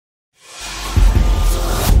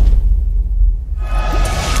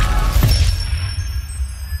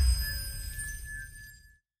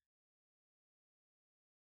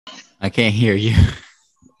can't hear you.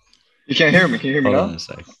 You can't hear me. Can you hear me Hold on now? a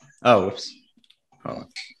sec. Oh, whoops. Hold on.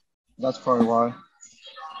 That's probably why.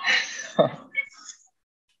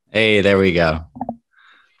 Hey, there we go.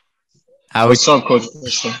 What's up, Coach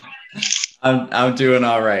Preston? I'm doing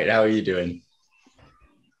all right. How are you doing?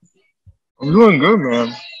 I'm doing good,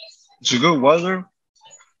 man. It's a good weather.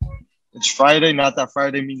 It's Friday. Not that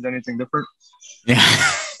Friday means anything different. Yeah.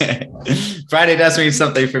 Friday does mean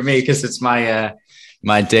something for me because it's my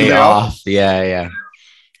my day off? off. Yeah.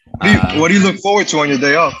 What do you look forward to on your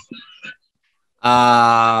day off?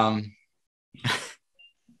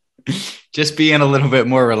 Just being a little bit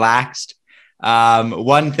more relaxed.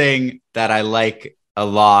 One thing that I like a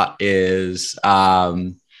lot is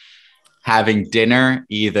having dinner,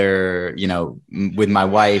 either, with my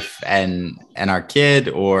wife and our kid,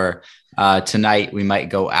 or tonight we might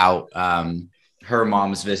go out. Her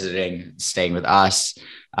mom's visiting, staying with us.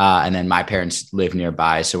 And then my parents live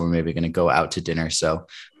nearby, so we're maybe going to go out to dinner. So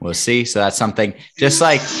we'll see. So that's something, just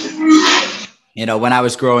like, when I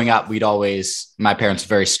was growing up, my parents were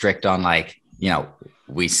very strict on, like,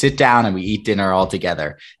 we sit down and we eat dinner all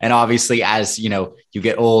together. And obviously, as you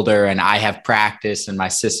get older and I have practice and my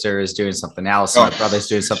sister is doing something else, and my brother's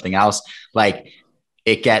doing something else, like,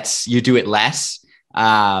 you do it less.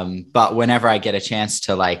 But whenever I get a chance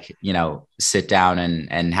to, like, sit down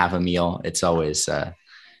and have a meal, it's always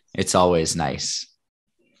nice.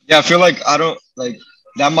 Yeah, I feel like I don't like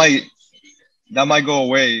that might go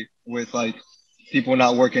away with, like, people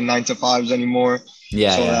not working 9 to 5s anymore.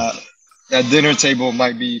 Yeah. So yeah. that dinner table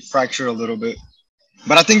might be fractured a little bit.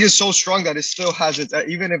 But I think it's so strong that it still has it,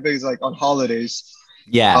 even if it's like on holidays.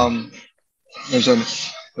 Yeah.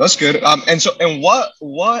 That's good. And what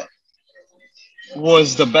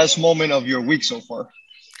was the best moment of your week so far?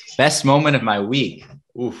 Best moment of my week.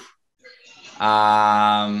 Oof.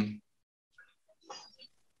 All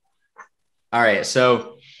right.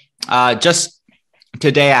 So just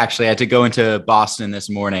today, actually, I had to go into Boston this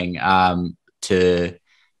morning with let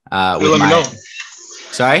me know.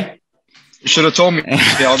 Sorry? You should have told me.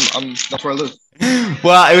 Yeah, that's where I live.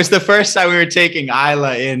 Well, it was the first time we were taking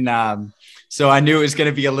Isla in, so I knew it was going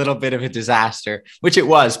to be a little bit of a disaster, which it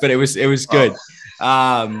was, but it was good.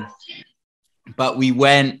 But we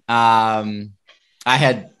went. I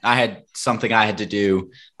had something I had to do.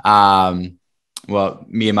 Well,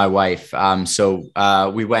 me and my wife.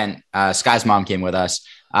 So we went. Sky's mom came with us.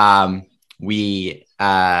 We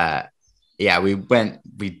went.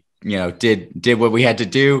 We did what we had to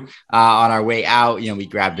do on our way out. We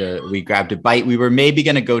grabbed a bite. We were maybe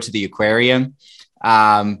going to go to the aquarium,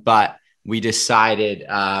 but we decided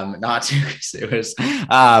not to, because it was.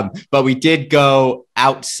 But we did go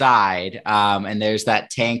outside, and there's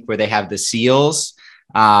that tank where they have the seals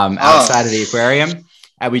outside of the aquarium,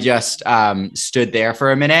 and we just stood there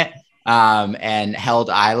for a minute and held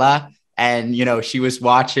Isla. And, she was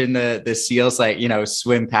watching the seals, like,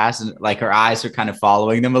 swim past, and, like, her eyes are kind of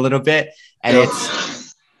following them a little bit. And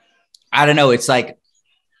I don't know. It's like,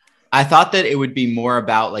 I thought that it would be more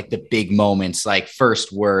about, like, the big moments, like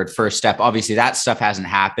first word, first step. Obviously that stuff hasn't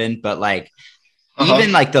happened, but, like,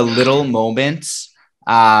 even like the little moments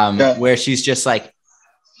where she's just, like,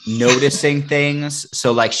 noticing things.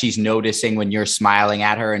 So, like, she's noticing when you're smiling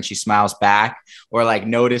at her and she smiles back, or, like,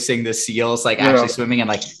 noticing the seals, like, actually swimming and,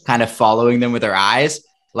 like, kind of following them with her eyes.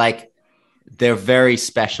 Like, they're very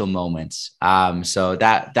special moments. So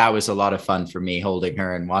that was a lot of fun for me, holding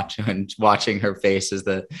her and watching her face as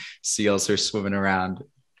the seals are swimming around.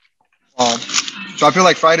 So I feel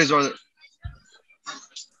like Fridays are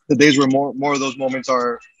the days where more of those moments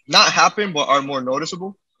are not happen, but are more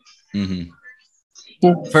noticeable. Mm-hmm.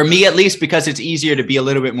 For me, at least, because it's easier to be a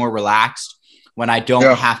little bit more relaxed when I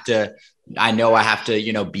don't have to. I know I have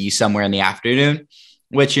to, be somewhere in the afternoon,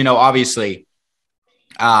 which, obviously,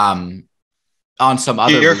 on some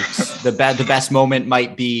other weeks, the best moment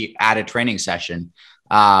might be at a training session.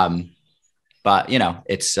 But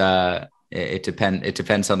it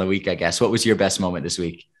depends on the week, I guess. What was your best moment this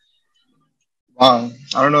week? I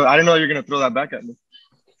don't know. I didn't know you were gonna throw that back at me.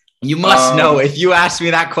 You must know. If you ask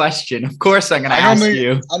me that question, of course I'm gonna ask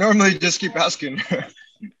you. I normally just keep asking.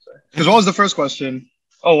 Because what was the first question?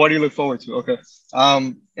 Oh, what do you look forward to? Okay.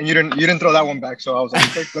 And you didn't throw that one back, so I was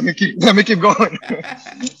like, okay, let me keep going.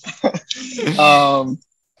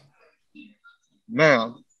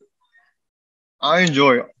 Man, I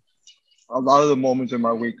enjoy a lot of the moments in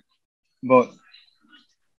my week, but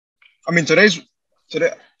I mean today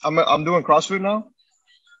I'm doing CrossFit now,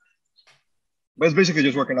 but it's basically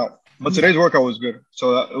just working out. But today's workout was good,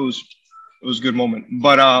 so it was a good moment.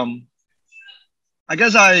 But I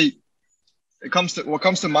guess what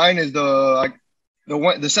comes to mind is the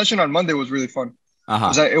the session on Monday was really fun.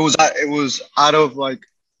 Uh-huh. It was out of like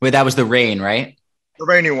Wait, that was the rain, right? the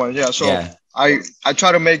rainy one, yeah. So Yeah. I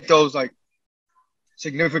try to make those like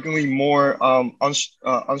significantly more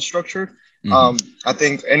unstructured. Mhm. I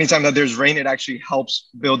think anytime that there's rain, it actually helps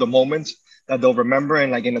build a moment that they'll remember.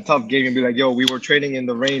 And like in a tough game, and be like, "Yo, we were training in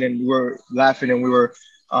the rain, and we were laughing, and we were,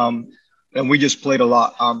 and we just played a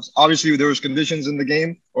lot." Obviously, there was conditions in the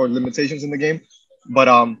game or limitations in the game, but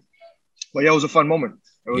but yeah, it was a fun moment.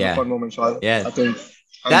 It was a Yeah. fun moment. So Yeah. I think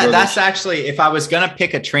That's actually, if I was going to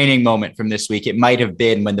pick a training moment from this week, it might have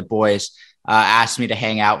been when the boys asked me to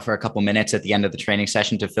hang out for a couple minutes at the end of the training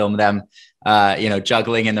session to film them,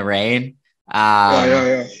 juggling in the rain.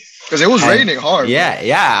 Yeah. Because it was raining hard.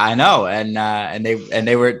 Yeah, I know. And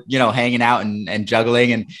they were, hanging out and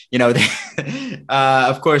juggling. And,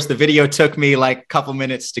 of course, the video took me like a couple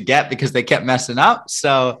minutes to get because they kept messing up.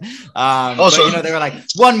 So, but, they were like,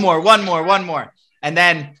 one more. And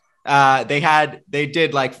then they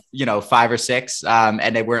did like, 5 or 6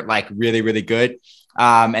 and they weren't like really, really good.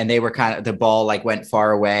 And they were the ball like went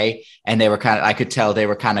far away and I could tell they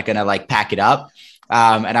were kind of going to like pack it up.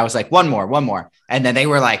 And I was like, one more. And then they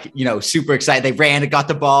were like, super excited. They ran and got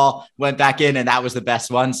the ball, went back in, and that was the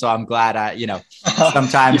best one. So I'm glad,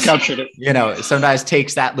 sometimes, you captured it. Sometimes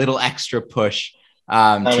takes that little extra push to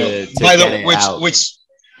By the way,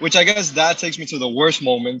 which I guess that takes me to the worst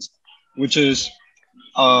moment, which is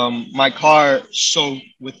my car soaked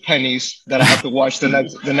with pennies that I have to wash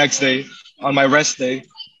the next day on my rest day.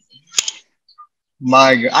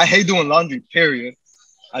 I hate doing laundry, period.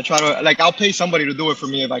 I try to I'll pay somebody to do it for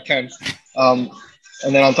me if I can. And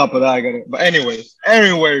then on top of that, I got it. But anyway,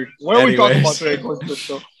 what are we talking about today?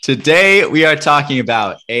 Today we are talking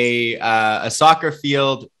about a soccer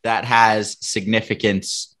field that has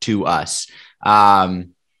significance to us.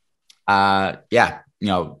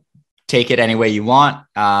 Take it any way you want,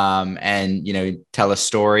 and tell a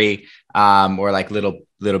story or like little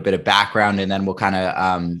bit of background, and then we'll kind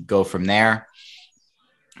of go from there.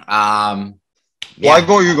 Why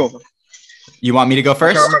go? You go. You want me to go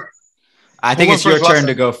first? I think it's your turn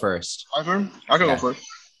to go first. My turn? I can go first.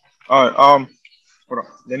 All right. Hold on.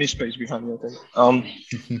 There needs space behind me, I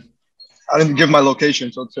think. I didn't give my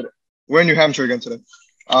location, so today we're in New Hampshire again today.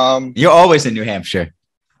 You're always in New Hampshire.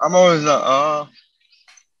 I'm always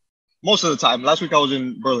most of the time. Last week I was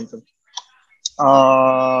in Burlington.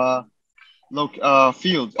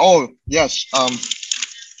 Field. Oh yes.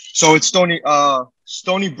 So it's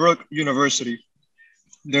Stony Brook University.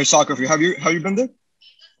 Their soccer field. Have you been there?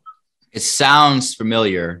 It sounds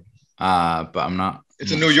familiar, but I'm not.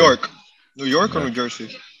 It's in New York. New York or New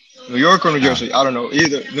Jersey? New York or New Jersey? I don't know.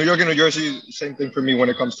 Either New York and New Jersey, same thing for me when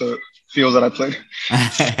it comes to fields that I played.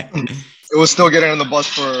 It was still getting on the bus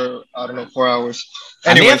for 4 hours.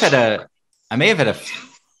 Anyways, I may have had a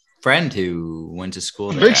friend who went to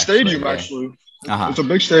school there. Big stadium, actually. Uh-huh. It's a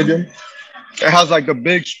big stadium. It has like the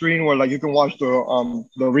big screen where like you can watch the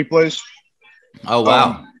replays. Oh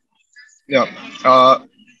wow. Yeah.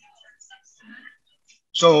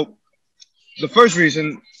 So the first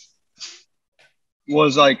reason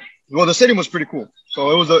was the stadium was pretty cool.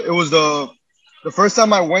 So it was the first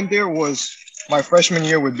time I went there was my freshman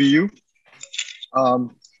year with BU. I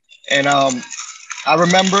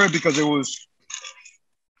remember it because it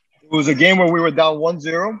was a game where we were down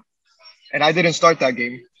 1-0 and I didn't start that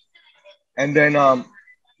game. And then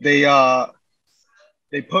they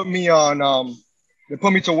put me on they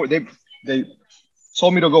told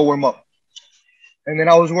me to go warm up. And then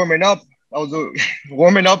I was warming up.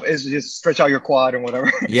 Warming up is just stretch out your quad and whatever.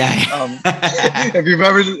 Yeah. Have you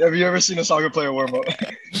ever seen a soccer player warm up?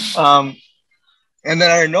 And then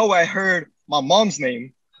I know I heard my mom's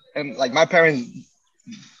name, and like my parents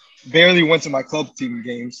barely went to my club team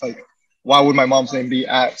games. Like, why would my mom's name be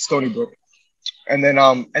at Stony Brook? And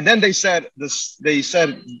then they said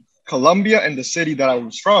Columbia and the city that I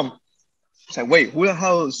was from. I said, wait, who the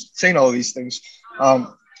hell is saying all these things?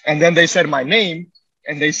 And then they said my name,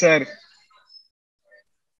 and they said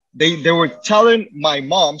they were telling my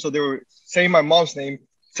mom, so they were saying my mom's name,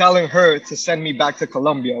 telling her to send me back to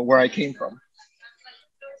Columbia, where I came from.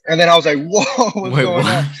 And then I was like, whoa, what's going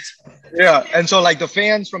on? Yeah. And so like the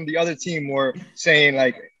fans from the other team were saying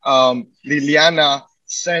like, Liliana,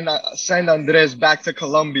 send Andres back to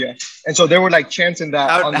Columbia. And so they were like chanting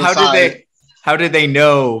that on the side. How did they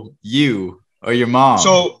know you or your mom?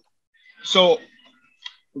 So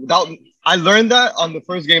I learned that on the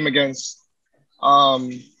first game against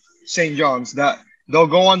St. John's, that they'll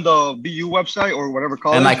go on the BU website or whatever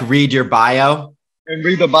college and like read your bio. And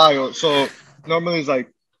read the bio. So normally it's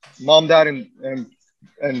like mom, dad,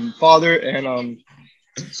 and father, and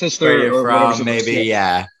sister Where you're or whatever. from, maybe,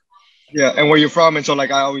 yeah. Yeah, and where you're from, and so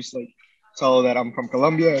like I always like tell her that I'm from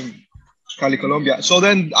Colombia and Cali, Colombia. So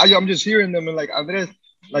then I'm just hearing them and like Andres,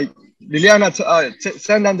 like Liliana,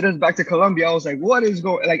 send Andres back to Colombia. I was like, what is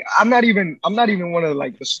going? Like I'm not even one of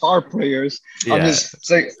like the star players. I'm Yeah.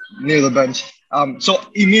 just like near the bench. So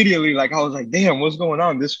immediately like I was like, damn, what's going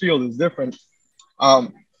on? This field is different.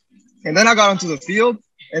 Um, and then I got onto the field,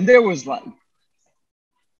 and there was like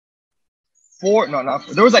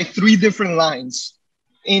there was like three different lines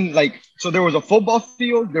in like, so there was a football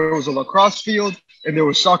field, there was a lacrosse field, and there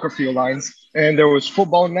was soccer field lines, and there was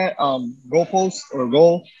football net, goal post or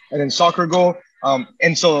goal, and then soccer goal.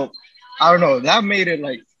 And so I don't know, that made it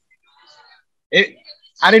like it.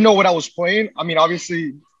 I didn't know what I was playing. I mean,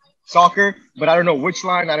 obviously soccer, but I don't know which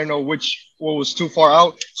line. I don't know what was too far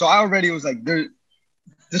out. So I already was like,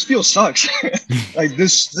 this field sucks. Like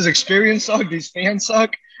this experience sucks. These fans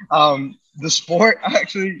suck. The sport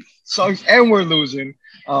actually sucks, and we're losing.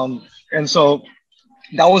 And so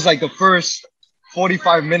that was like the first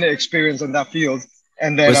 45-minute experience on that field.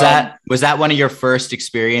 And then Was that one of your first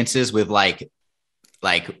experiences with like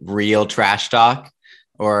real trash talk,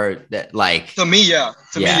 or that like to me, yeah.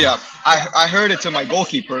 Me, yeah. I heard it to my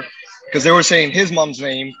goalkeeper because they were saying his mom's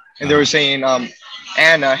name, and they were saying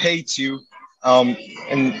Anna hates you,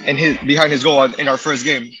 and his behind his goal in our first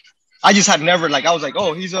game. I just had never like I was like,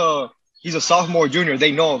 oh, he's a sophomore, junior.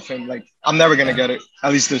 They know of him. Like I'm never gonna get it,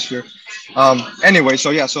 at least this year. Anyway,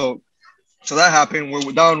 so yeah, so that happened.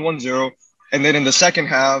 We're down 1-0, and then in the second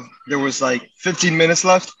half, there was like 15 minutes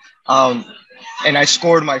left, and I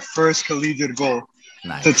scored my first collegiate goal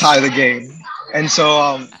to tie the game. And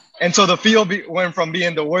so the field went from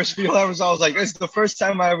being the worst field ever. So I was like, it's the first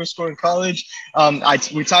time I ever scored in college.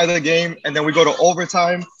 We tie the game, and then we go to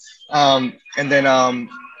overtime, and then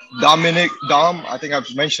Dom, I think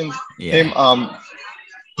I've mentioned him.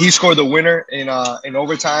 He scored the winner in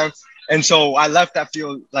overtime. And so I left that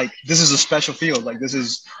field like this is a special field. Like this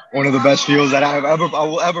is one of the best fields that I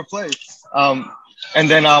will ever play. And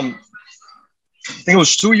then I think it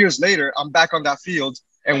was 2 years later, I'm back on that field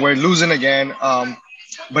and we're losing again.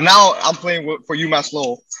 But now I'm playing for UMass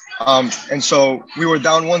Lowell. And so we were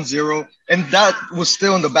down 1-0, and that was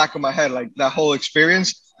still in the back of my head, like that whole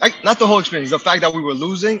experience. Like not the whole experience, the fact that we were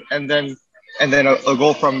losing, and then a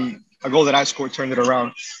goal that I scored turned it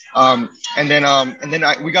around. And then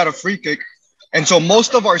we got a free kick, and so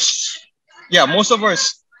most of our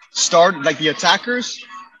start, like the attackers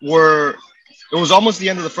were. It was almost the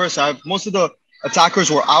end of the first half. Most of the attackers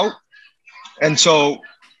were out, and so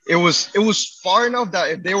it was far enough that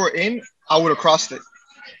if they were in, I would have crossed it,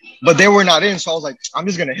 but they were not in. So I was like, I'm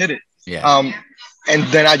just gonna hit it. Yeah. And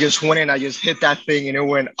then I just went in. I just hit that thing, and it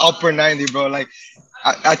went upper 90, bro. Like,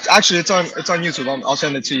 actually, it's on YouTube. I'll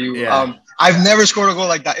send it to you. Yeah. I've never scored a goal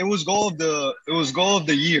like that. It was goal of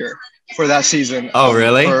the year for that season. Oh,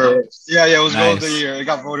 really? Yeah, it was goal of the year. It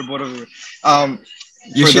got voted both of them.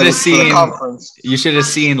 You should have seen. You should have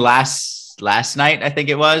seen last night. I think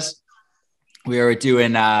it was. We were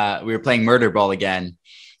playing Murder Ball again,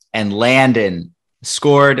 and Landon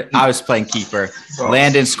scored. I was playing keeper.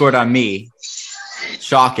 Landon scored on me.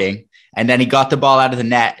 Shocking. And then he got the ball out of the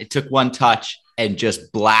net. It took one touch and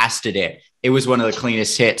just blasted it. It was one of the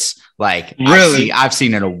cleanest hits like really I've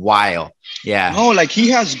seen in a while. Yeah. No, like he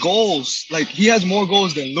has goals. Like he has more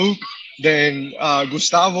goals than Luke, than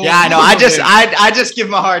Gustavo. Yeah, I know. I just give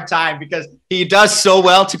him a hard time because he does so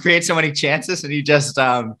well to create so many chances, and he just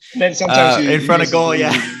then sometimes in front of goal.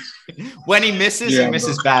 Yeah. When he misses, he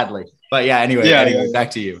misses badly. But yeah, anyway,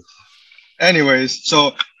 back to you. Anyways,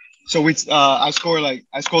 so I scored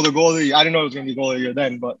the goal of the year. I didn't know it was gonna be goal of the year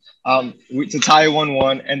then, but to tie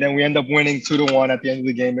 1-1, and then we end up winning 2-1 at the end of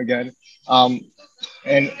the game again. And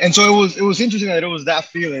so it was interesting that it was that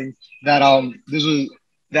feeling that this was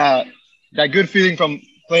that good feeling from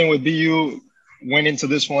playing with BU went into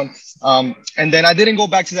this one. And then I didn't go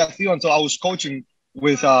back to that field until I was coaching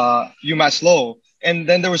with UMass Lowell. And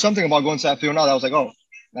then there was something about going to that field now that I was like, oh,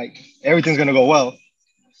 like everything's gonna go well.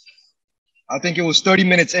 I think it was 30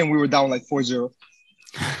 minutes in, we were down like 4-0.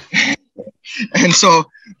 And so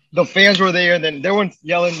the fans were there, and then they weren't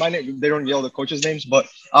yelling my name. They don't yell the coaches' names, but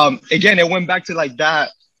again, it went back to like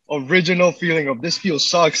that original feeling of this field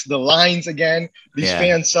sucks. The lines again, these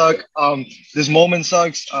fans suck. This moment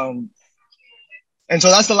sucks. And so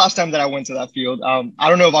that's the last time that I went to that field. I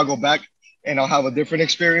don't know if I'll go back and I'll have a different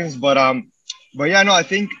experience, but yeah, no, I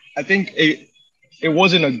think it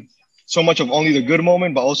wasn't so much of only the good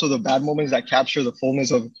moment, but also the bad moments that capture the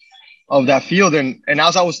fullness of that field. And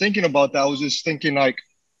as I was thinking about that, I was just thinking like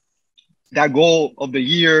that goal of the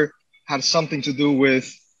year had something to do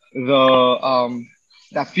with the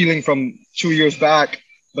that feeling from 2 years back,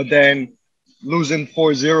 but then losing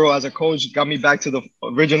 4-0 as a coach got me back to the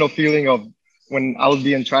original feeling of when I was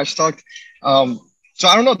being trash talked. So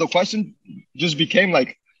I don't know. The question just became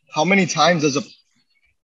like, how many times does a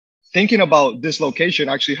thinking about this location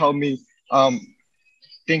actually helped me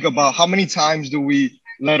think about how many times do we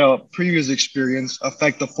let a previous experience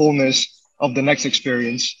affect the fullness of the next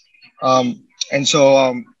experience. And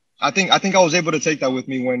so I think I was able to take that with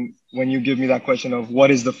me when you give me that question of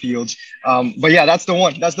what is the fields. But yeah, that's the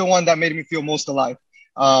one. That's the one that made me feel most alive.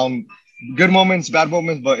 Good moments, bad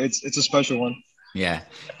moments, but it's a special one. Yeah,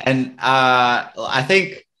 and I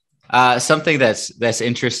think something that's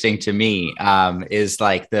interesting to me is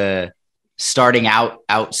like the starting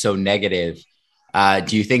out so negative.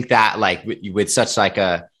 Do you think that like with such like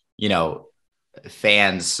a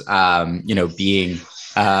fans being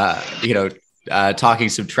talking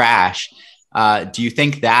some trash, do you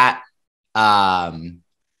think that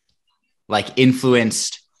like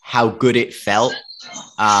influenced how good it felt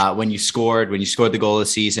when you scored the goal of the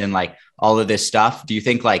season, like all of this stuff? Do you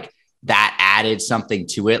think like that added something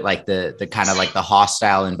to it, like the kind of like the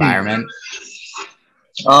hostile environment?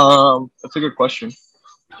 That's a good question.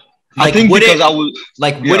 Like, I think would because it, I was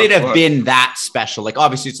would it have been that special? Like,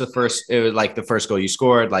 obviously it was like the first goal you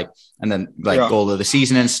scored, like, and then like goal of the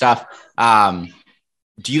season and stuff.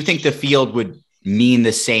 Do you think the field would mean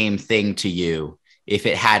the same thing to you if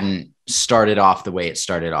it hadn't started off the way it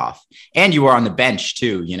started off? And you were on the bench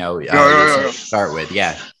too, start with.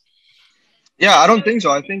 Yeah. Yeah, I don't think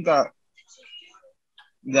so. I think that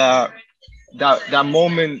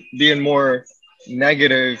moment being more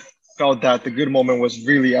negative felt that the good moment was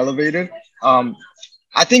really elevated.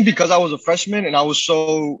 I think because I was a freshman and I was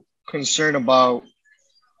so concerned about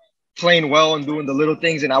playing well and doing the little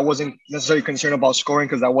things, and I wasn't necessarily concerned about scoring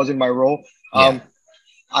because that wasn't my role. I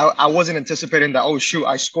wasn't anticipating that, oh shoot,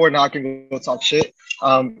 I scored, now I can go talk shit.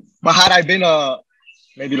 But had I been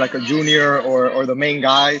maybe like a junior or the main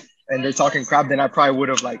guy and they're talking crap, then I probably would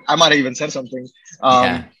have I might have even said something.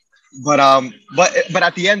 But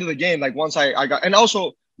at the end of the game, like once I got, and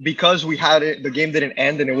also because we had it, the game didn't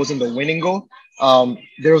end and it wasn't the winning goal.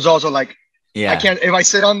 There was also I can't, if I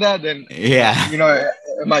sit on that, then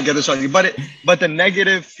it might get this on you. But the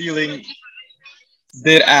negative feeling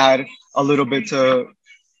did add a little bit of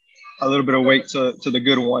weight to the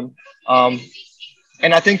good one.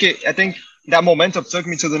 And I think that momentum took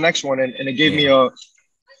me to the next one, and it gave me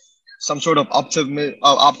some sort of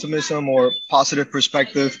optimism or positive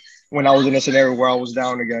perspective when I was in a scenario where I was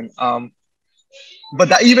down again. But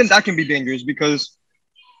that can be dangerous because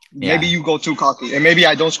maybe you go too cocky, and maybe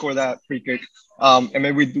I don't score that free kick, and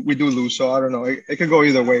maybe we do lose. So I don't know. It could go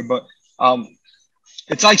either way, but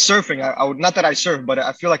it's like surfing. I would, not that I surf, but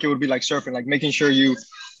I feel like it would be like surfing, like making sure you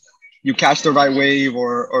catch the right wave,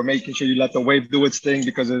 or making sure you let the wave do its thing.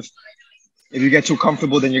 Because if you get too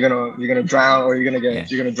comfortable, then you're gonna drown, or you're gonna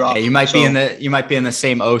drop. Yeah, you might be in the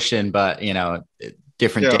same ocean, but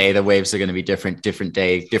different day. The waves are going to be different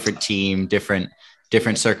day, different team, different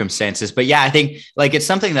circumstances. But yeah, I think like it's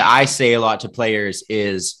something that I say a lot to players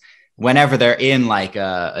is whenever they're in like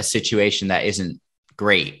a situation that isn't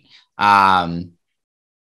great. All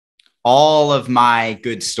of my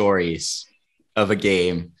good stories of a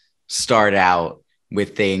game start out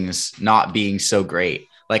with things not being so great.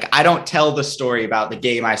 Like I don't tell the story about the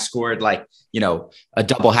game I scored a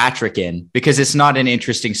double hat trick in, because it's not an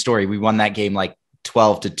interesting story. We won that game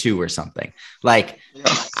 12-2 or something.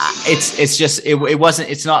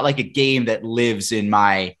 It's not like a game that lives in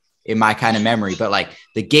my kind of memory, but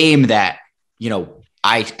the game that,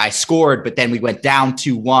 I scored, but then we went down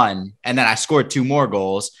 2-1 and then I scored 2 more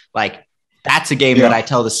goals. That's a game that I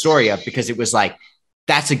tell the story of, because it was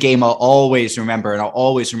that's a game I'll always remember, and I'll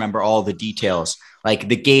always remember all the details. The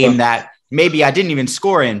game that maybe I didn't even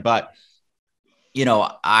score in, but we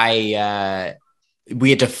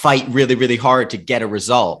had to fight really, really hard to get a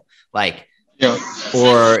result.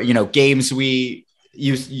 Or, games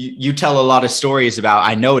you tell a lot of stories about,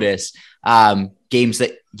 I notice, games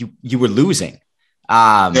that you were losing.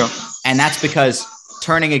 And that's because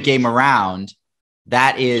turning a game around,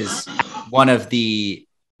 that is one of the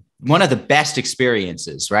best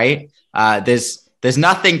experiences, right? There's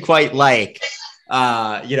nothing quite like,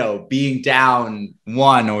 being down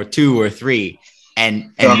 1 or 2 or 3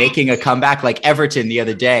 and making a comeback, like Everton the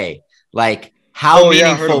other day. How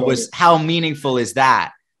meaningful is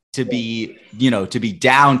that to be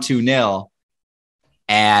down 2-0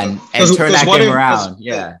 and turn that game around?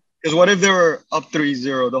 Yeah. Because what if they were up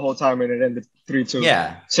 3-0 the whole time and it ended 3-2?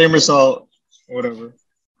 Yeah. Same result, whatever.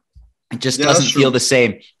 It just doesn't feel the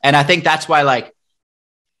same. And I think that's why,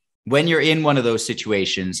 when you're in one of those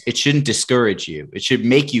situations, it shouldn't discourage you. It should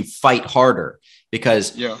make you fight harder,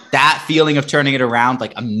 because that feeling of turning it around,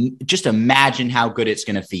 like just imagine how good it's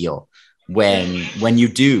going to feel when you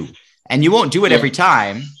do. And you won't do it every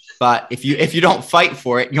time, but if you don't fight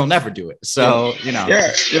for it, you'll never do it. So, you know.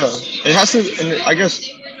 Yeah. It has to, and I guess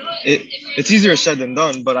it's easier said than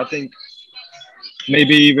done, but I think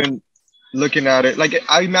maybe even looking at it, like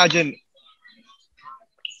I imagine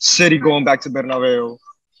City going back to Bernabeu,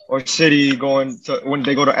 or City going to, when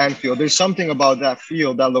they go to Anfield, there's something about that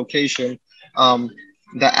field, that location,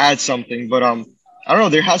 that adds something. But I don't know,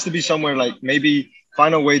 there has to be somewhere, like maybe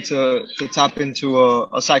find a way to tap into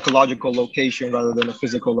a psychological location rather than a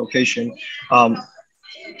physical location,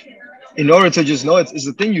 in order to just know it's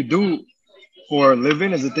the thing you do for a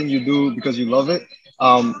living, is the thing you do because you love it,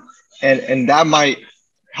 and that might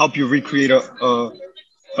help you recreate a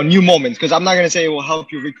new moment. Because I'm not going to say it will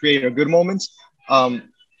help you recreate a good moment,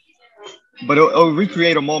 but it'll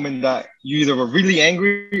recreate a moment that you either were really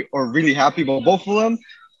angry or really happy, but both of them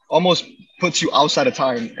almost puts you outside of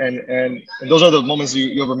time. And those are the moments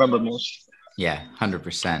you'll remember most. Yeah,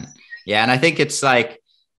 100%. Yeah. And I think it's like,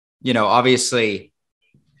 you know, obviously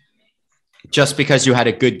just because you had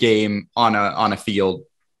a good game on a field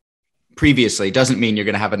previously doesn't mean you're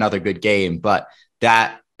going to have another good game, but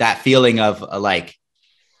that feeling of like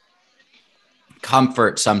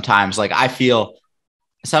comfort sometimes, like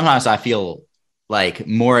sometimes I feel like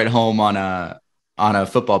more at home on a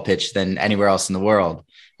football pitch than anywhere else in the world.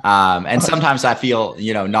 And sometimes I feel,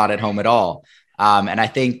 you know, not at home at all. And I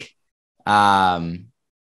think,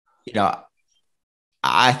 you know,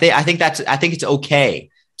 I think it's okay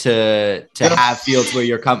to have fields where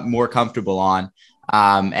you're more comfortable on.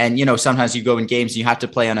 And, you know, sometimes you go in games and you have to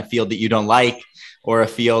play on a field that you don't like, or a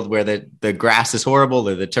field where the grass is horrible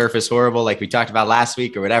or the turf is horrible, like we talked about last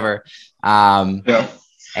week or whatever. And,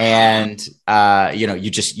 you know,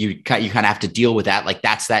 you kind of have to deal with that. Like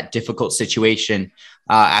that's that difficult situation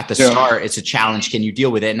at the start. It's a challenge. Can you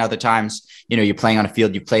deal with it? And other times, you know, you're playing on a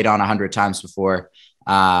field you played on 100 times before,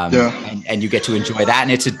 and you get to enjoy that.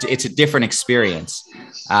 And it's a different experience.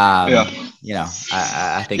 You know,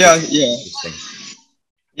 I think.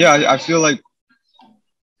 I feel like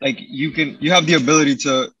you have the ability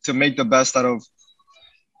to make the best out of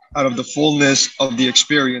the fullness of the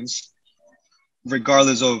experience,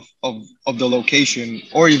 regardless of the location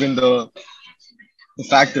or even the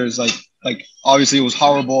factors. Like obviously it was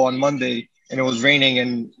horrible on Monday and it was raining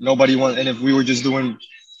and nobody wanted, and if we were just doing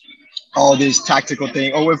all this tactical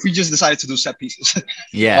thing, or if we just decided to do set pieces on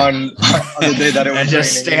the day that it was and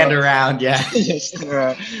just raining, stand around.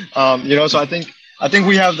 You know, so I think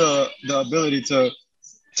we have the ability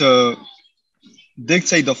to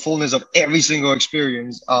dictate the fullness of every single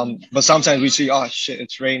experience. But sometimes we see, oh shit,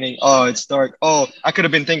 it's raining. Oh, it's dark. Oh, I could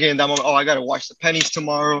have been thinking in that moment, oh, I got to watch the Pennies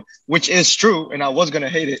tomorrow, which is true. And I was going to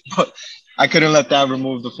hate it, but I couldn't let that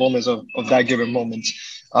remove the fullness of that given moment.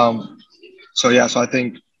 So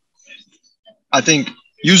I think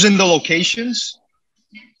using the locations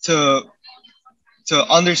to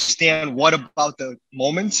understand what about the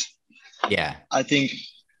moment. I think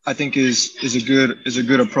is a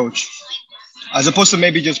good approach, as opposed to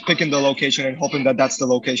maybe just picking the location and hoping that that's the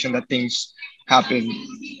location that things happen,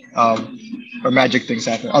 or magic things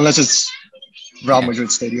happen, unless it's Real Madrid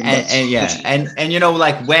Stadium. And you know,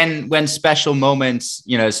 like when special moments,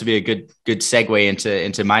 you know, this would be a good segue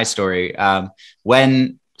into my story.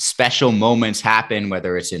 When special moments happen,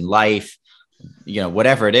 whether it's in life, you know,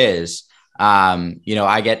 whatever it is, you know,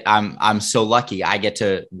 I'm so lucky. I get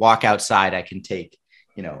to walk outside. I can take,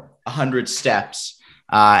 you know, 100 steps,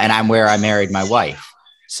 and I'm where I married my wife.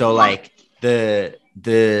 So like the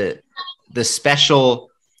special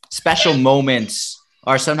moments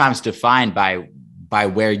are sometimes defined by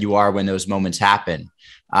where you are when those moments happen.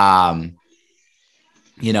 You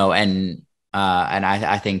know, and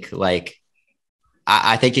I think like,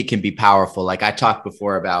 I think it can be powerful. Like I talked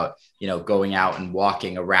before about, you know, going out and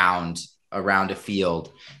walking around a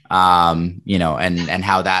field, you know, and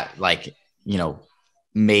how that, like, you know,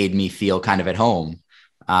 made me feel kind of at home.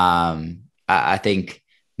 I think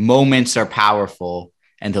moments are powerful,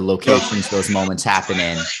 and the locations those moments happen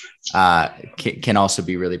in can also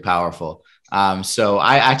be really powerful. So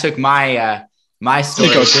I took my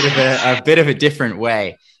story a bit of a different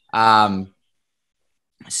way.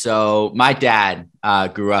 So my dad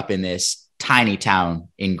grew up in this tiny town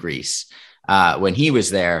in Greece. When he was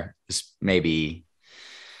there, it was maybe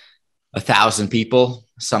 1,000 people,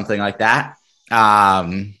 something like that.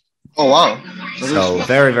 Oh, wow. So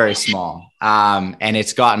very, very small. And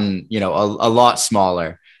it's gotten, you know, a lot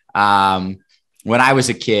smaller. When I was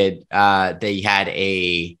a kid, they had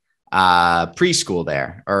a preschool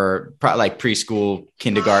there, or like preschool,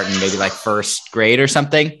 kindergarten, maybe like first grade or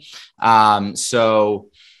something. So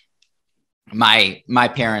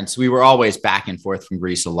my parents, we were always back and forth from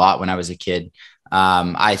Greece a lot when I was a kid.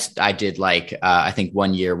 I did like, I think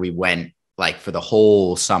one year we went like for the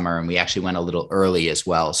whole summer, and we actually went a little early as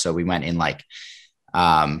well. So we went in like,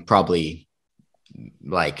 probably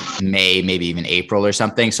like May, maybe even April or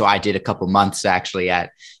something. So I did a couple months actually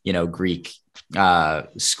at, Greek,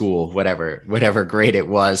 school, whatever grade it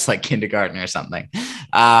was, like kindergarten or something.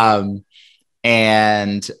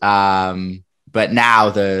 But now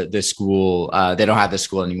the school, they don't have the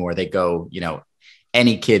school anymore. They go,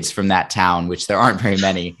 any kids from that town, which there aren't very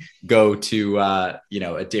many, go to, a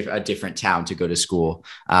different town to go to school,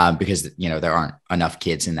 because, there aren't enough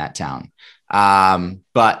kids in that town.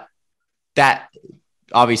 But that,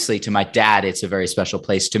 obviously, to my dad, it's a very special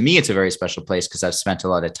place. To me, it's a very special place because I've spent a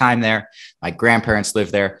lot of time there. My grandparents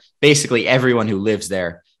live there. Basically, everyone who lives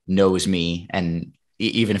there knows me, and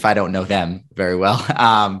even if I don't know them very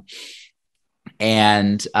well.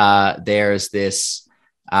 And there's this,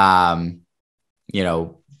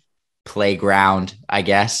 playground, I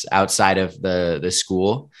guess, outside of the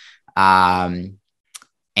school. And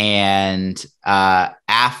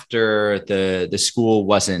after the school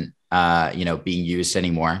wasn't, being used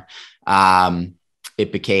anymore,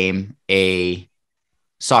 it became a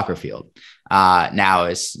soccer field. Now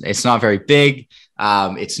it's not very big.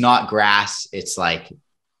 It's not grass. It's like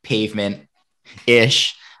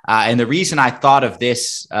pavement-ish. And the reason I thought of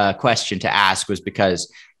this question to ask was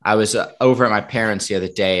because I was over at my parents the other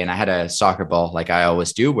day, and I had a soccer ball, like I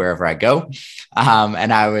always do wherever I go.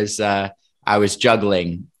 And I was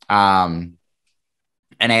juggling, and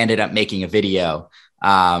I ended up making a video,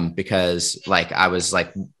 because like I was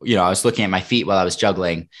like, I was looking at my feet while I was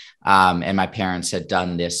juggling, and my parents had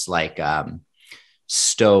done this like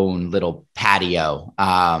stone little patio,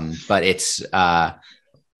 but it's the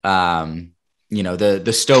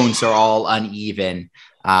stones are all uneven.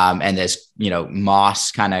 And there's,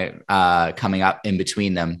 moss kind of coming up in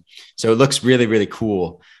between them. So it looks really, really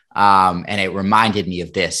cool. And it reminded me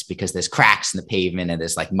of this because there's cracks in the pavement and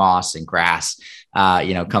there's like moss and grass,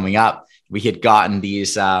 coming up. We had gotten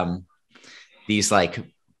these like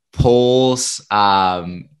poles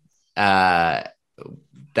that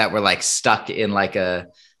were like stuck in like a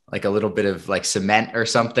little bit of like cement or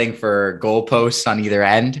something for goalposts on either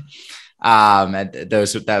end. And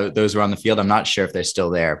those were on the field. I'm not sure if they're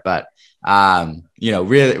still there, but,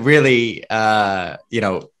 really, really,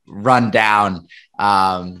 run down.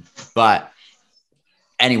 But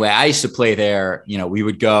anyway, I used to play there. We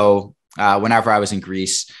would go, whenever I was in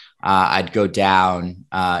Greece, I'd go down,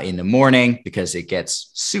 in the morning because it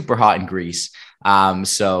gets super hot in Greece.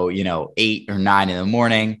 So, 8 or 9 in the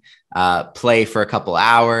morning, play for a couple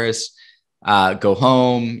hours, go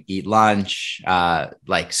home, eat lunch,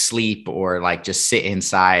 like sleep, or like just sit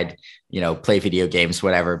inside, play video games,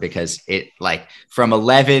 whatever, because it like from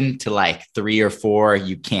 11 to like 3 or 4,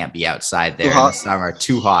 you can't be outside there in the summer,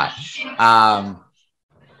 too hot.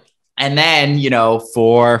 And then,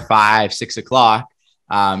 4, 5, 6 o'clock,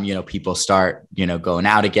 people start, going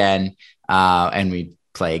out again, and we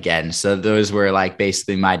play again. So those were like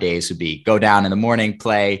basically my days would be go down in the morning,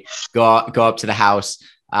 play, go up to the house,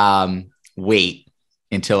 wait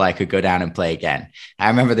until I could go down and play again. I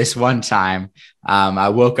remember this one time, I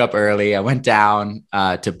woke up early, I went down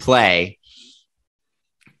to play,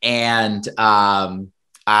 and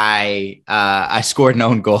I scored an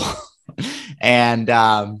own goal. And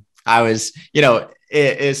I was,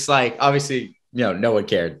 it's like, obviously, no one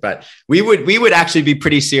cared, but we would actually be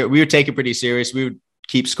pretty serious. We would take it pretty serious. We would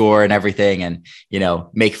keep score and everything, and,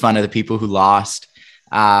 make fun of the people who lost.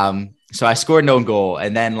 So I scored an own goal,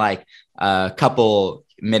 and then like a couple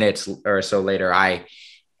minutes or so later, I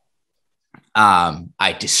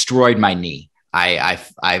destroyed my knee. I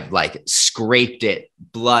like scraped it,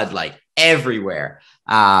 blood like everywhere.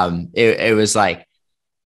 It was like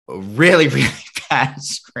really, really bad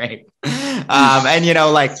scrape.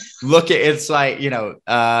 And like look at it's like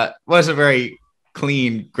wasn't very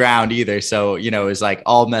clean ground either. So it was like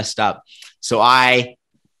all messed up. So I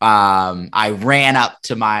ran up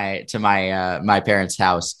to my parents'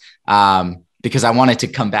 house, because I wanted to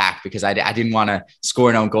come back, because I didn't want to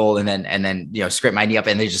score an own goal and then scrape my knee up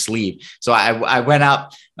and they just leave. So I went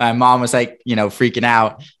up. My mom was like freaking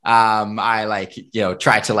out. I like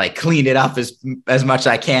tried to like clean it up as much as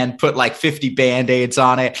I can, put like 50 Band-Aids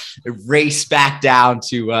on it, race back down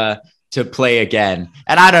to play again.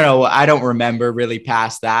 And I don't know, I don't remember really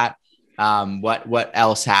past that. what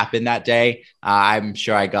else happened that day. I'm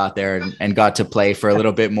sure I got there and got to play for a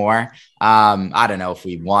little bit more. I don't know if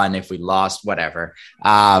we won, if we lost, whatever.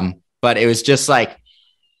 But it was just like,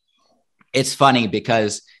 it's funny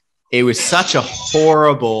because it was such a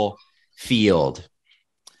horrible field.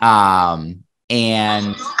 And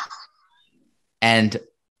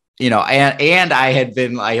you know, and I had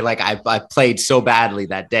been I played so badly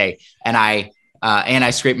that day, and I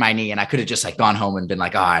scraped my knee, and I could have just like gone home and been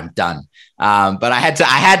like, oh, I'm done. But I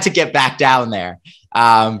had to get back down there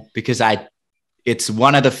because it's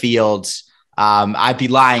one of the fields. I'd be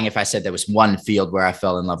lying if I said there was one field where I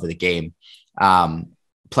fell in love with the game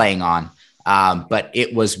playing on, but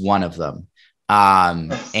it was one of them.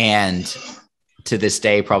 And to this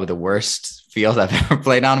day, probably the worst field I've ever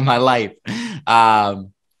played on in my life.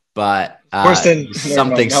 But worse than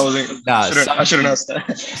something. I shouldn't ask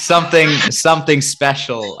that. something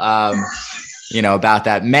special. You know, about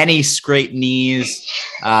that. Many scraped knees,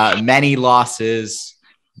 many losses,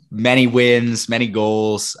 many wins, many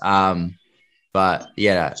goals. But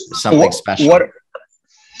yeah, something special.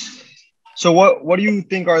 What do you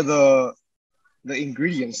think are the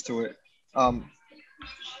ingredients to it?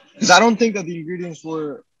 Because I don't think that the ingredients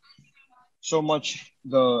were so much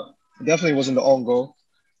it definitely wasn't the own goal.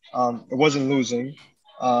 It wasn't losing.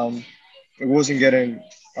 It wasn't getting.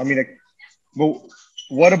 I mean, but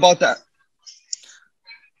what about that?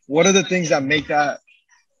 What are the things that make that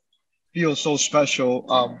feel so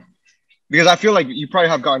special? Because I feel like you probably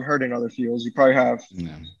have gotten hurt in other fields. You probably have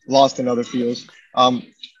lost in other fields.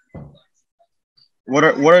 What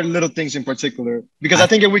are little things in particular? Because I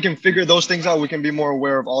think if we can figure those things out, we can be more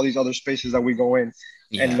aware of all these other spaces that we go in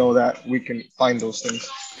and know that we can find those things.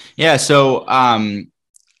 Yeah. So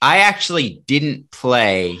I actually didn't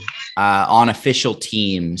play on official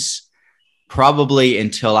teams probably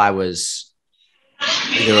until I was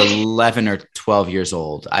either 11 or 12 years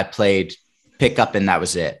old. I played pickup and that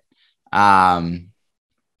was it. I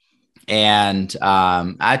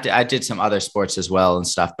did some other sports as well and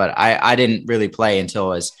stuff, but I didn't really play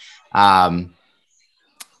until I was,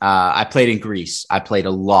 I played in Greece. I played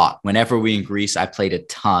a lot. Whenever we in Greece, I played a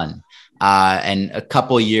ton. And a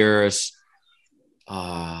couple years,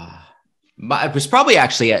 it was probably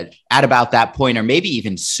actually at about that point, or maybe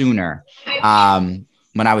even sooner,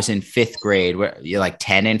 when I was in fifth grade, where you're like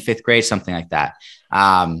 10 in fifth grade, something like that.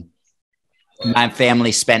 My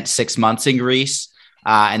family spent 6 months in Greece.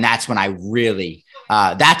 And that's when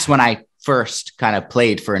that's when I first kind of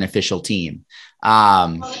played for an official team.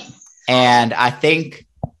 And I think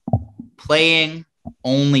playing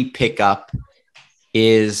only pickup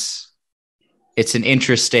it's an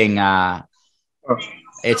interesting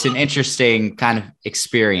kind of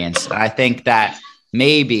experience. And I think that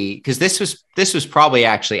maybe because this was probably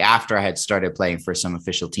actually after I had started playing for some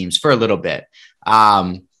official teams for a little bit.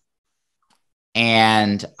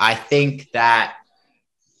 And I think that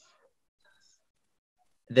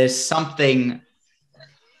there's something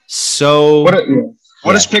so.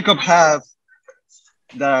 What does pickup have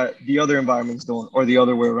that the other environments don't, or the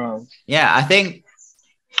other way around? Yeah, I think,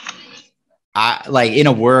 like in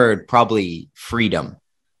a word, probably freedom.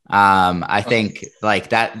 I think like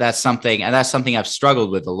that's something, and that's something I've struggled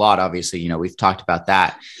with a lot. Obviously, you know, we've talked about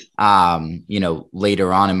that. You know,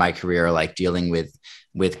 later on in my career, like dealing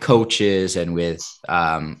with coaches and with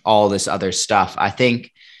all this other stuff. I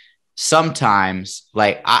think sometimes,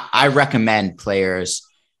 like I recommend players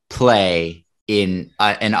play in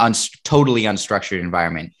an totally unstructured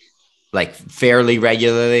environment, like fairly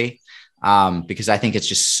regularly, because I think it's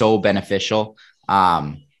just so beneficial.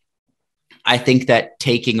 I think that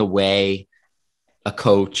taking away a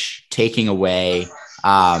coach, taking away,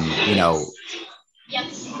 you know,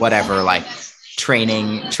 whatever, like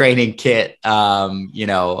training kit, you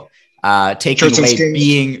know,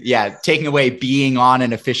 taking away being on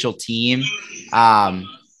an official team.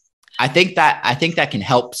 I think that can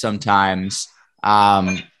help sometimes.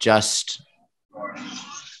 Just,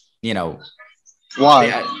 you know,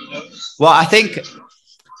 why? Well, I think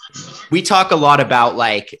we talk a lot about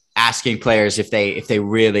like asking players if they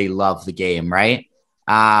really love the game, right?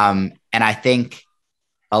 And I think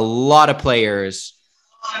a lot of players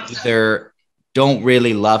either don't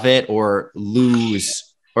really love it or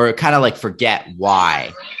lose or kind of like forget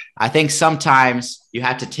why. I think sometimes you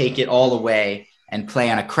have to take it all away and play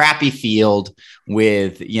on a crappy field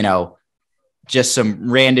with, you know, just some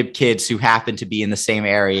random kids who happen to be in the same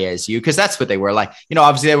area as you. Cause that's what they were like, you know,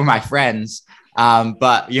 obviously they were my friends.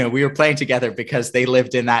 But you know, we were playing together because they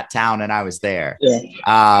lived in that town and I was there. Yeah.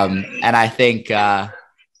 And I think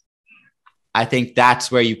that's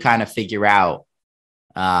where you kind of figure out,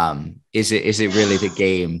 is it really the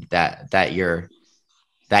game that you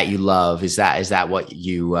love? Is that what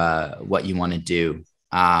you want to do?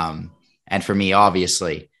 And for me,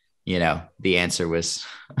 obviously, the answer was,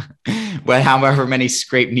 well, however many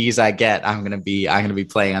scraped knees I get, I'm gonna be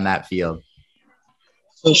playing on that field.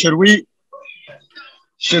 So should we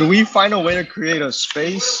find a way to create a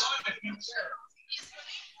space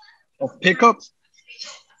of pickup?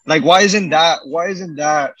 Like, why isn't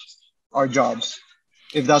that our jobs?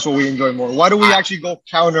 If that's what we enjoy more, why do we actually go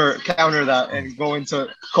counter that and go into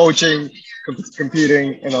coaching,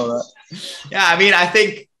 competing, and all that? Yeah, I mean, I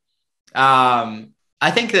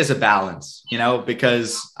think there's a balance,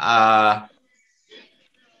 because I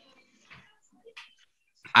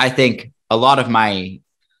think a lot of my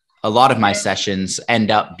sessions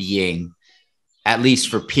end up being, at least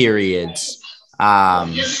for periods,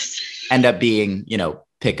 end up being,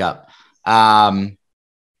 pickup.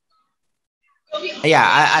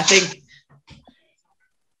 Yeah,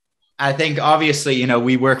 I think obviously,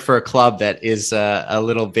 we work for a club that is a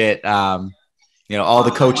little bit, all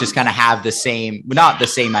the coaches kind of have not the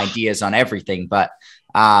same ideas on everything, but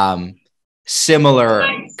similar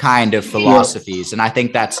kind of philosophies. And I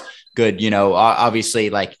think that's good. Obviously,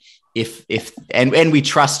 like if and we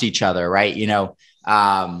trust each other, right?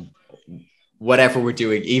 Whatever we're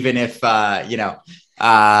doing, even if,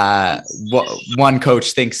 one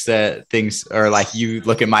coach thinks that things are like, you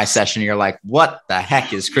look at my session, you're like, what the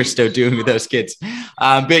heck is Christo doing with those kids?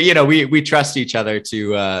 But we trust each other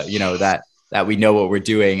to, that we know what we're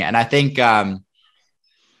doing. And I think a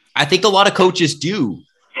lot of coaches do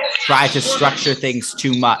try to structure things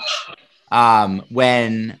too much.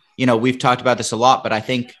 When, we've talked about this a lot, but I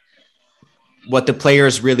think what the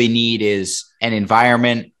players really need is an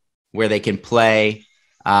environment where they can play,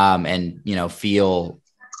 and, feel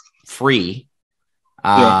free.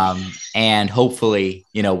 And hopefully,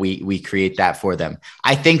 we create that for them.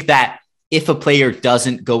 I think that if a player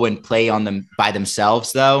doesn't go and play on them by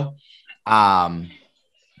themselves, though,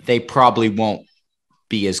 they probably won't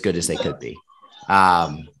be as good as they could be.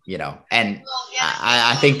 And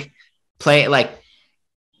I think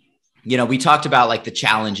we talked about like the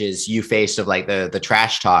challenges you faced of like the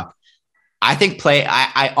trash talk.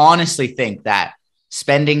 I honestly think that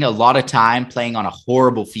spending a lot of time playing on a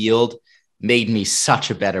horrible field made me such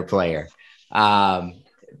a better player.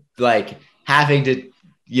 Like having to,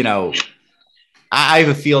 I have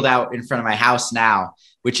a field out in front of my house now,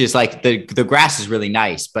 which is like the grass is really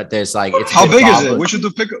nice, but there's like, it's how big is it? We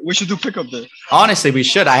should do pickup there. Honestly, we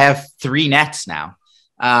should. I have 3 nets now.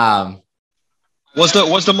 What's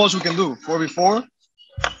the most we can do? 4v4?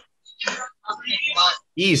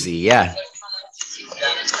 Easy, yeah.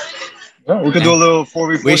 Yeah, we could do a little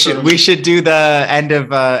 4v4. We should do the end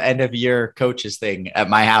of year coaches thing at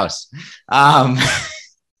my house.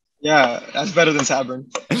 Yeah, that's better than Sabrin.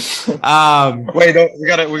 Wait, no, we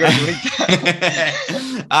gotta delete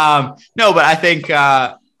that. No, but I think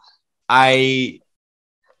I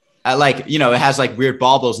like, it has like weird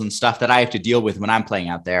baubles and stuff that I have to deal with when I'm playing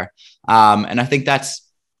out there. And I think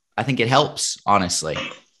it helps, honestly.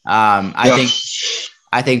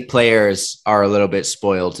 I think players are a little bit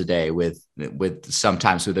spoiled today with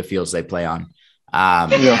sometimes with the fields they play on.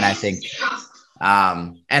 And I think,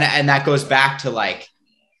 and that goes back to like,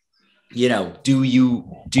 do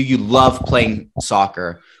you love playing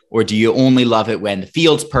soccer, or do you only love it when the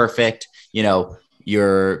field's perfect?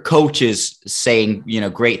 Your coach is saying,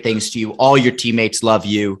 great things to you. All your teammates love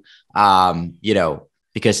you.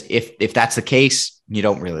 Because if that's the case, you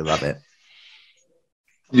don't really love it.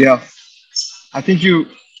 Yeah. I think you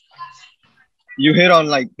hit on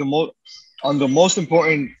like the most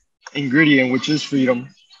important ingredient, which is freedom.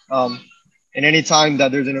 And any time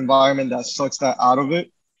that there's an environment that sucks that out of it,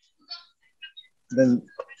 then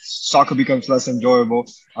soccer becomes less enjoyable.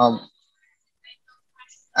 I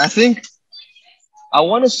think I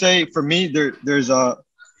want to say for me there's a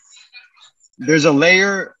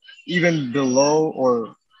layer even below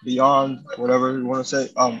or beyond, whatever you want to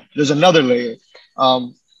say. There's another layer.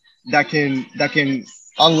 That can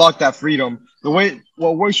unlock that freedom. What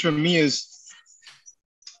works for me is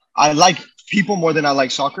I like people more than I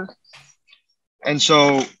like soccer. And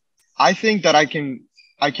so I think that I can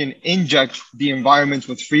inject the environment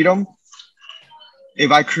with freedom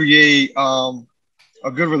if I create a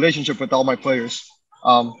good relationship with all my players.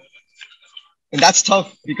 And that's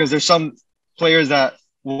tough because there's some players that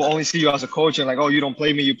will only see you as a coach and like, oh, you don't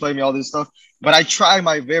play me, you play me, all this stuff. But I try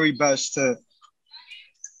my very best to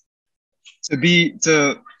I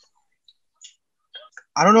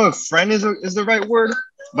don't know if friend is the right word,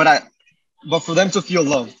 but for them to feel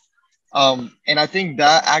love. And I think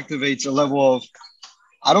that activates a level of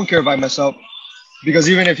I don't care if I mess up because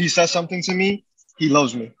even if he says something to me, he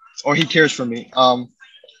loves me or he cares for me.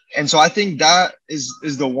 And so I think that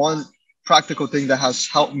is the one practical thing that has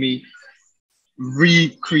helped me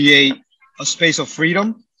recreate a space of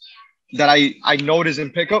freedom that I notice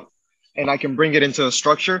in pickup, and I can bring it into a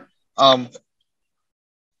structure.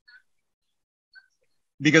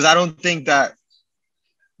 Because I don't think that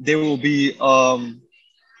there will be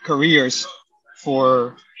careers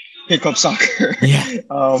for pickup soccer. Yeah.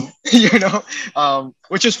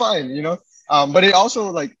 Which is fine, but it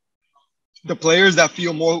also like the players that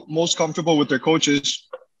feel most comfortable with their coaches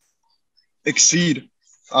exceed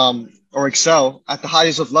or excel at the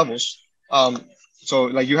highest of levels. So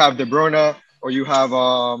like you have De Bruyne or you have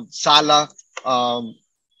Salah,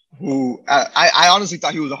 who I honestly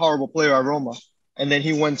thought he was a horrible player at Roma, and then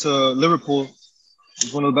he went to Liverpool.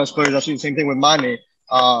 He's one of the best players I've seen. Same thing with Mane.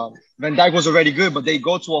 Van Dijk was already good, but they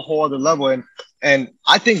go to a whole other level, and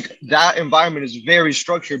I think that environment is very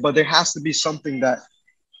structured. But there has to be something that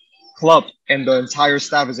club and the entire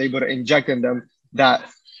staff is able to inject in them that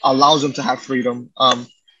allows them to have freedom.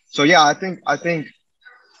 So yeah, I think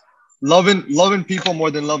loving people more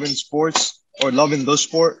than loving sports or loving the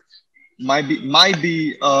sport might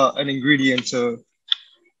be an ingredient to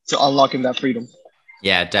unlocking that freedom.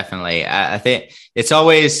 Yeah, definitely. I think it's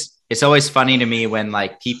always funny to me when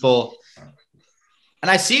like people, and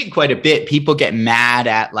I see it quite a bit, people get mad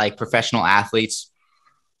at like professional athletes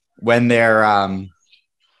when they're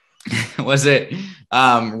was it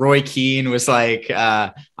Roy Keane was like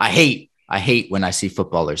I hate when I see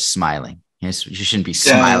footballers smiling. You shouldn't be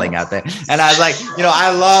smiling out there. And I was like,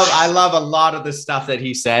 I love a lot of the stuff that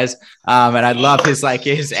he says. And I love his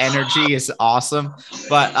energy is awesome.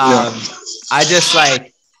 But I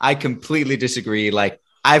completely disagree. Like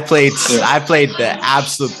I played the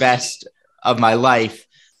absolute best of my life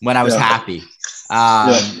when I was happy.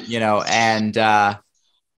 And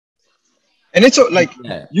it's like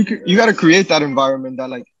you got to create that environment that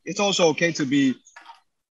like it's also okay to be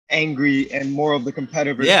angry and more of the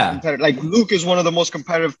competitor. Like Luke is one of the most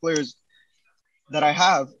competitive players that I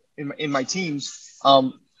have in my teams.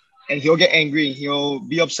 And he'll get angry and he'll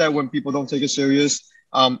be upset when people don't take it serious.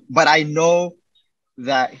 But I know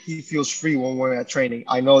that he feels free when we're at training.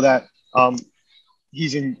 I know that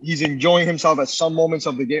he's enjoying himself at some moments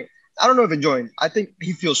of the game. I don't know if enjoying. I think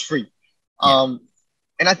he feels free. And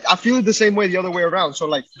I feel it the same way the other way around. So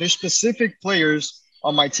like there's specific players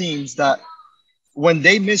on my teams that when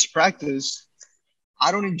they miss practice,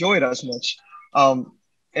 I don't enjoy it as much. And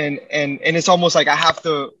it's almost like I have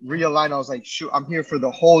to realign. I was like, shoot, I'm here for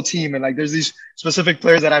the whole team. And like there's these specific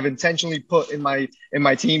players that I've intentionally put in my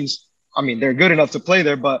teams. I mean, they're good enough to play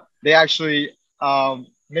there, but they actually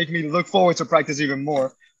make me look forward to practice even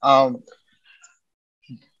more. That's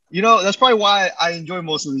probably why I enjoy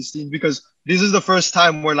most of these teams, because this is the first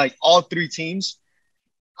time where like all three teams,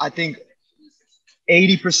 I think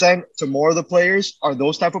 80% to more of the players are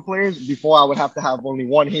those type of players. Before I would have to have only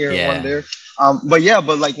one here and one there. But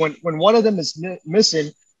like when one of them is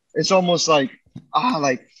missing, it's almost like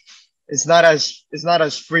it's not as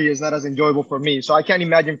free, it's not as enjoyable for me. So I can't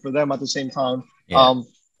imagine for them at the same time.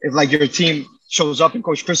 If like your team shows up and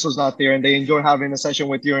Coach Crystal's not there and they enjoy having a session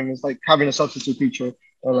with you and it's like having a substitute teacher.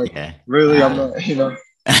 Or like really, I'm not,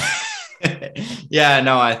 Yeah,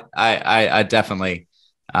 no, I definitely,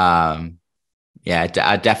 I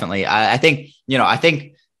definitely, I think, I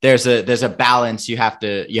think there's a balance you have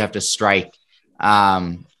to strike,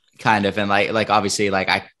 kind of, and like obviously,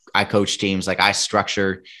 like I coach teams, like I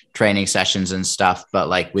structure training sessions and stuff, but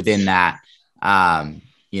like within that,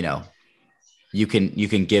 you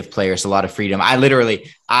can give players a lot of freedom. I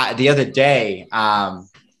literally, the other day,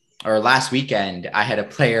 or last weekend, I had a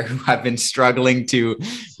player who I've been struggling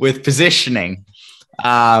with positioning.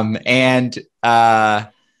 And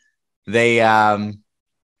they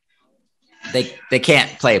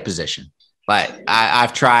can't play a position, but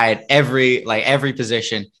I've tried every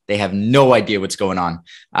position. They have no idea what's going on.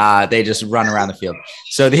 They just run around the field.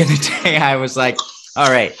 So the other day I was like,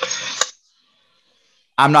 all right,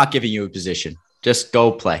 I'm not giving you a position. Just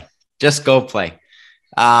go play.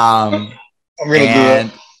 I'm going to do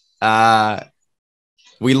it.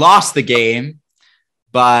 We lost the game,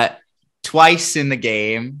 but twice in the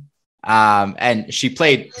game, and she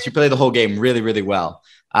played the whole game really, really well.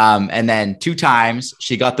 And then 2 times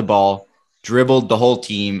she got the ball, dribbled the whole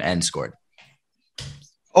team, and scored.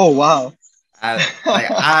 Oh wow!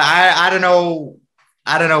 I don't know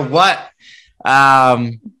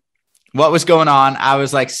what was going on. I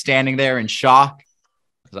was like standing there in shock. I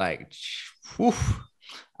was like, whew.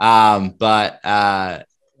 And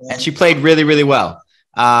she played really, really well.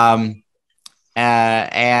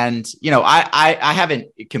 And, I haven't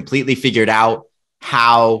completely figured out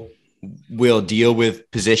how we'll deal with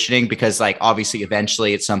positioning, because like, obviously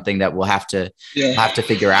eventually it's something that we'll have to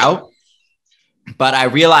figure out. But I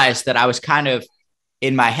realized that I was kind of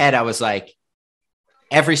in my head, I was like,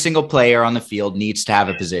 every single player on the field needs to have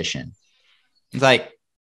a position. It's like,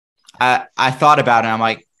 I thought about it. I'm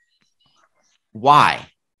like, why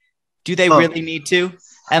do they really need to?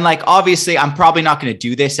 And like, obviously I'm probably not going to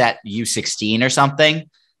do this at U16 or something.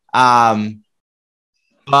 But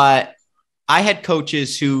I had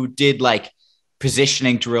coaches who did like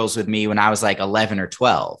positioning drills with me when I was like 11 or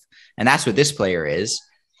 12. And that's what this player is.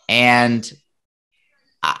 And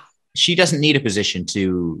she doesn't need a position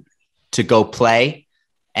to go play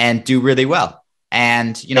and do really well.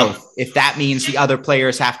 And, if that means the other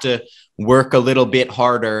players have to work a little bit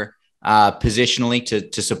harder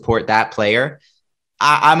positionally to support that player,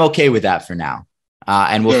 I'm okay with that for now.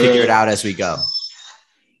 And we'll figure it out as we go.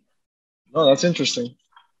 Oh, that's interesting.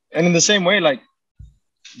 And in the same way, like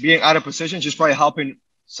being out of position, she's probably helping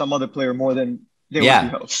some other player more than they would be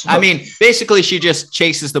helped. I mean, basically she just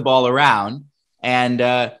chases the ball around, and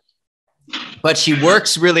but she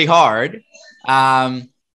works really hard.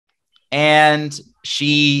 And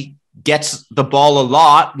she gets the ball a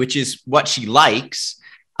lot, which is what she likes.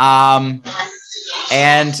 And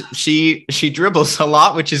she dribbles a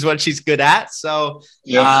lot, which is what she's good at. So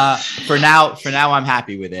for now, I'm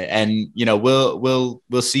happy with it. And,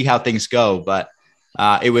 we'll see how things go. But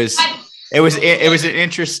it was an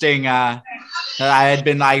interesting, I've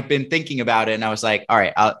been thinking about it, and I was like, all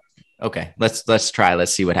right, okay, let's try.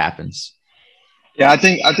 Let's see what happens. Yeah, I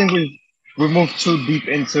think we moved too deep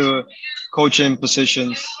into coaching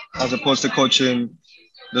positions as opposed to coaching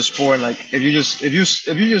the sport. Like if you just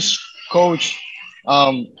coach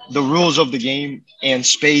the rules of the game and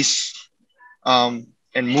space and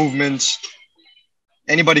movements,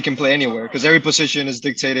 anybody can play anywhere, because every position is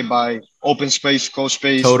dictated by open space, closed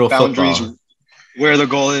space, total boundaries, football, where the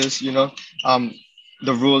goal is, the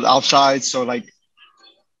rules outside. So like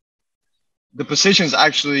the positions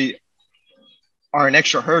actually are an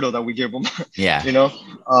extra hurdle that we give them. Yeah.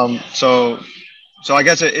 So I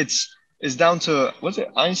guess it's down to, was it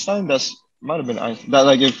Einstein? Might have been Einstein. That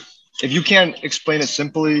like if you can't explain it as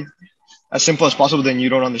simple as possible, then you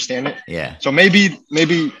don't understand it. Yeah. So maybe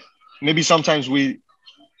sometimes we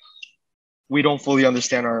don't fully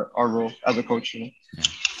understand our role as a coach. Yeah.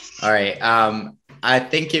 All right. I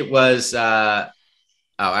think it was.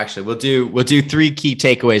 Actually, we'll do 3 key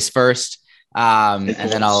takeaways first. And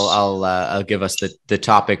then I'll give us the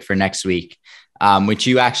topic for next week, which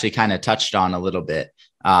you actually kind of touched on a little bit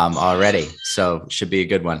already. So should be a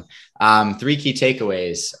good one. 3 key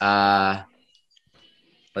takeaways.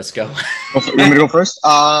 Let's go. You want me to go first?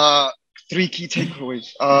 3 key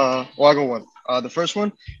takeaways. I'll go one. The first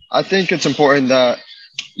one, I think it's important that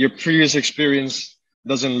your previous experience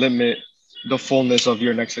doesn't limit the fullness of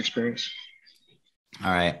your next experience.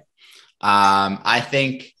 All right. I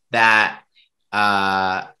think that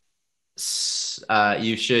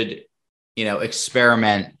you should,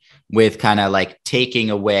 experiment with kind of like taking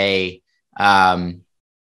away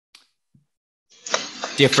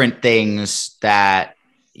different things that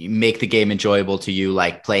make the game enjoyable to you,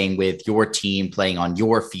 like playing with your team, playing on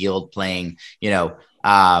your field, playing,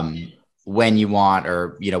 when you want,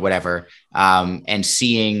 or, whatever, and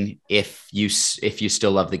seeing if you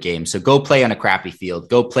still love the game. So go play on a crappy field,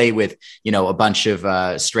 go play with, a bunch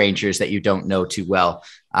of strangers that you don't know too well,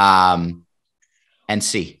 and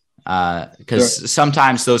see, because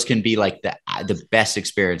sometimes those can be like the best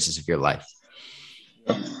experiences of your life.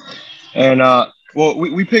 And well,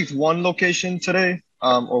 we picked one location today,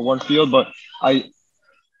 or one field, but I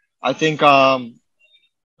think the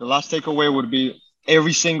last takeaway would be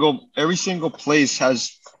every single place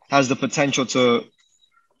has the potential to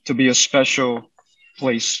be a special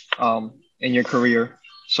place in your career.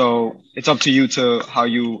 So it's up to you to how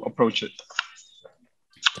you approach it.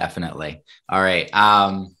 Definitely. All right.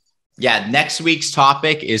 Next week's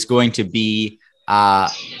topic is going to be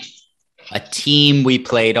a team we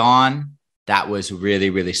played on that was really,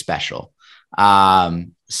 really special.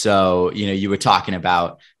 So, you were talking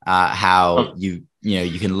about how you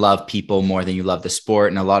can love people more than you love the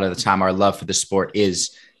sport. And a lot of the time our love for the sport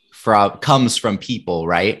comes from people,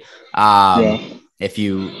 right? If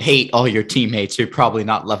you hate all your teammates, you're probably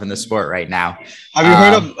not loving the sport right now.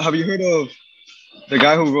 Have you heard of the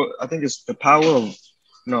guy who wrote, I think it's The Power of,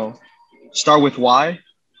 Start With Why?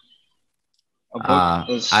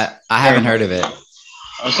 I haven't heard of it.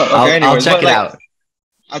 I'll check it out.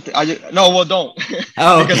 Don't.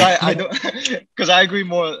 Oh, because I don't, because I agree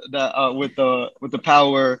more that with the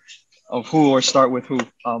power of who or start with who.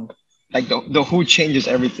 Like the who changes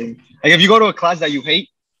everything. Like if you go to a class that you hate,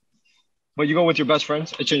 but you go with your best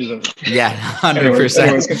friends, it changes everything. Yeah, 100%.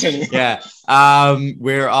 Anyways, continue. Yeah.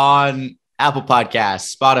 We're on Apple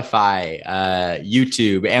Podcasts, Spotify,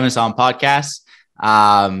 YouTube, Amazon Podcasts.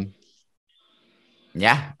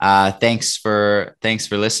 Thanks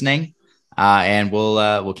for listening. And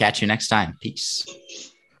we'll catch you next time. Peace.